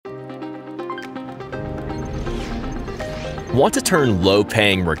Want to turn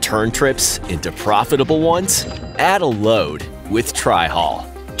low-paying return trips into profitable ones? Add a load with TriHaul.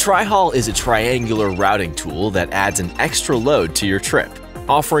 TriHaul is a triangular routing tool that adds an extra load to your trip,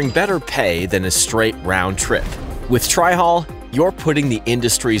 offering better pay than a straight round trip. With TriHaul, you're putting the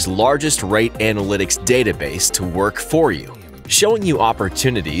industry's largest rate analytics database to work for you, showing you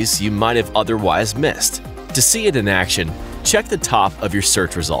opportunities you might have otherwise missed. To see it in action, check the top of your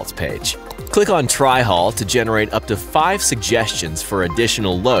search results page. Click on TriHaul to generate up to 5 suggestions for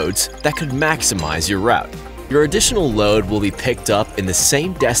additional loads that could maximize your route. Your additional load will be picked up in the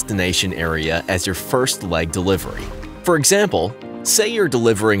same destination area as your first leg delivery. For example, say you're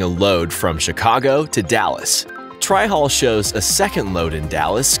delivering a load from Chicago to Dallas. TriHaul shows a second load in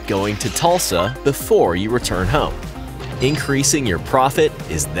Dallas going to Tulsa before you return home. Increasing your profit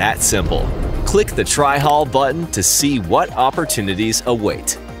is that simple. Click the TriHaul button to see what opportunities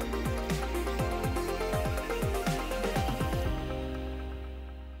await.